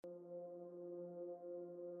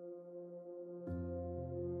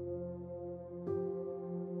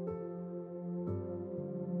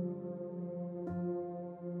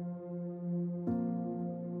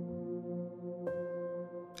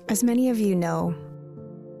As many of you know,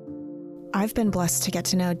 I've been blessed to get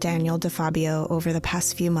to know Daniel DeFabio over the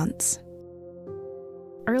past few months.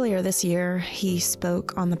 Earlier this year, he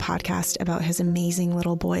spoke on the podcast about his amazing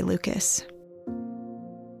little boy, Lucas.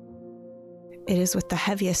 It is with the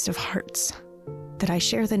heaviest of hearts that I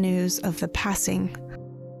share the news of the passing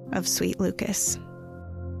of sweet Lucas.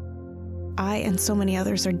 I and so many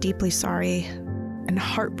others are deeply sorry and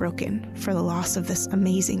heartbroken for the loss of this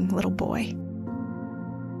amazing little boy.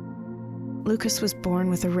 Lucas was born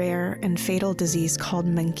with a rare and fatal disease called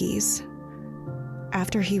Menkes.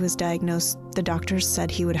 After he was diagnosed, the doctors said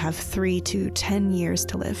he would have 3 to 10 years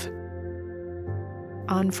to live.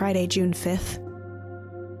 On Friday, June 5th,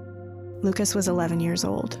 Lucas was 11 years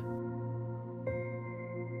old.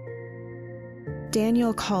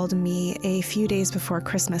 Daniel called me a few days before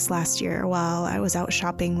Christmas last year while I was out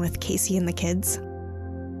shopping with Casey and the kids.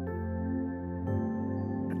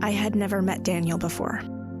 I had never met Daniel before.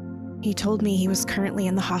 He told me he was currently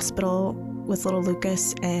in the hospital with little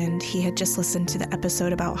Lucas, and he had just listened to the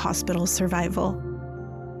episode about hospital survival.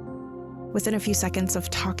 Within a few seconds of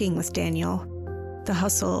talking with Daniel, the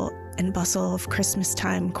hustle and bustle of Christmas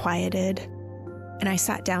time quieted, and I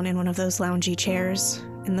sat down in one of those loungy chairs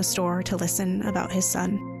in the store to listen about his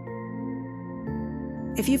son.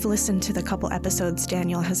 If you've listened to the couple episodes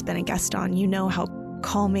Daniel has been a guest on, you know how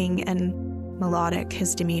calming and melodic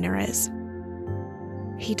his demeanor is.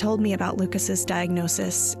 He told me about Lucas's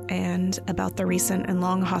diagnosis and about the recent and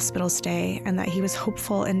long hospital stay, and that he was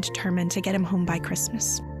hopeful and determined to get him home by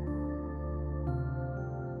Christmas.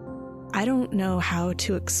 I don't know how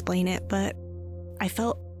to explain it, but I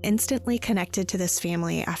felt instantly connected to this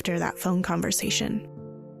family after that phone conversation.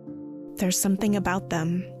 There's something about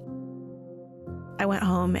them. I went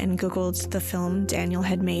home and Googled the film Daniel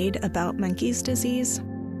had made about Menkes disease.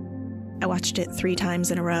 I watched it 3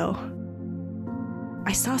 times in a row.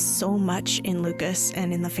 I saw so much in Lucas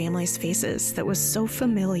and in the family's faces that was so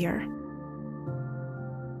familiar.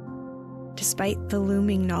 Despite the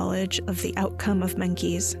looming knowledge of the outcome of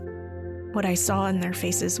Menkes, what I saw in their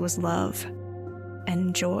faces was love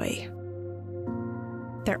and joy.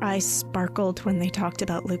 Their eyes sparkled when they talked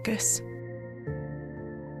about Lucas.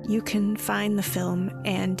 You can find the film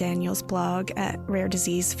and Daniel's blog at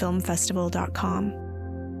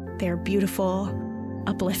rarediseasefilmfestival.com. They're beautiful,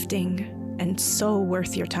 uplifting, and so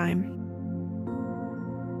worth your time.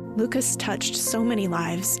 Lucas touched so many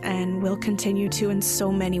lives and will continue to in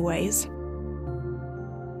so many ways.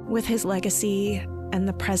 With his legacy and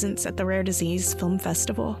the presence at the Rare Disease Film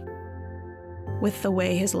Festival, with the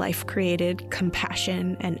way his life created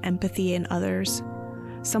compassion and empathy in others,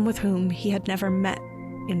 some with whom he had never met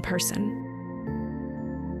in person.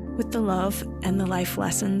 With the love and the life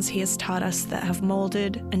lessons he has taught us that have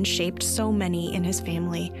molded and shaped so many in his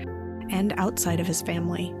family and outside of his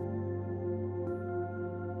family.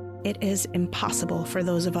 It is impossible for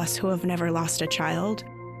those of us who have never lost a child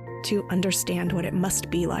to understand what it must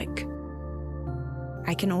be like.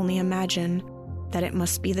 I can only imagine that it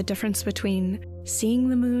must be the difference between seeing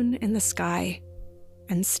the moon in the sky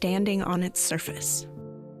and standing on its surface.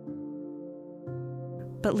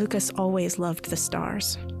 But Lucas always loved the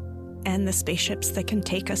stars and the spaceships that can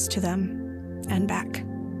take us to them and back.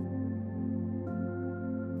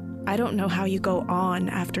 I don't know how you go on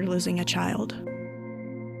after losing a child.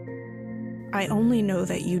 I only know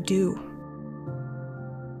that you do.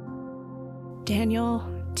 Daniel,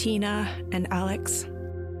 Tina, and Alex,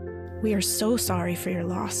 we are so sorry for your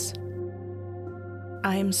loss.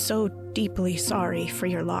 I am so deeply sorry for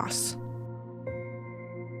your loss.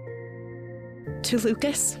 To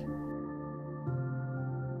Lucas,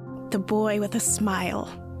 the boy with a smile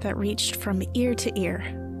that reached from ear to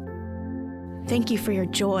ear, thank you for your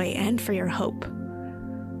joy and for your hope.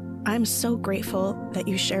 I'm so grateful that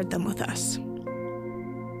you shared them with us.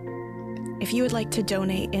 If you would like to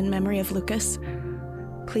donate in memory of Lucas,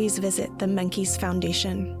 please visit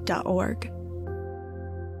themenkesfoundation.org.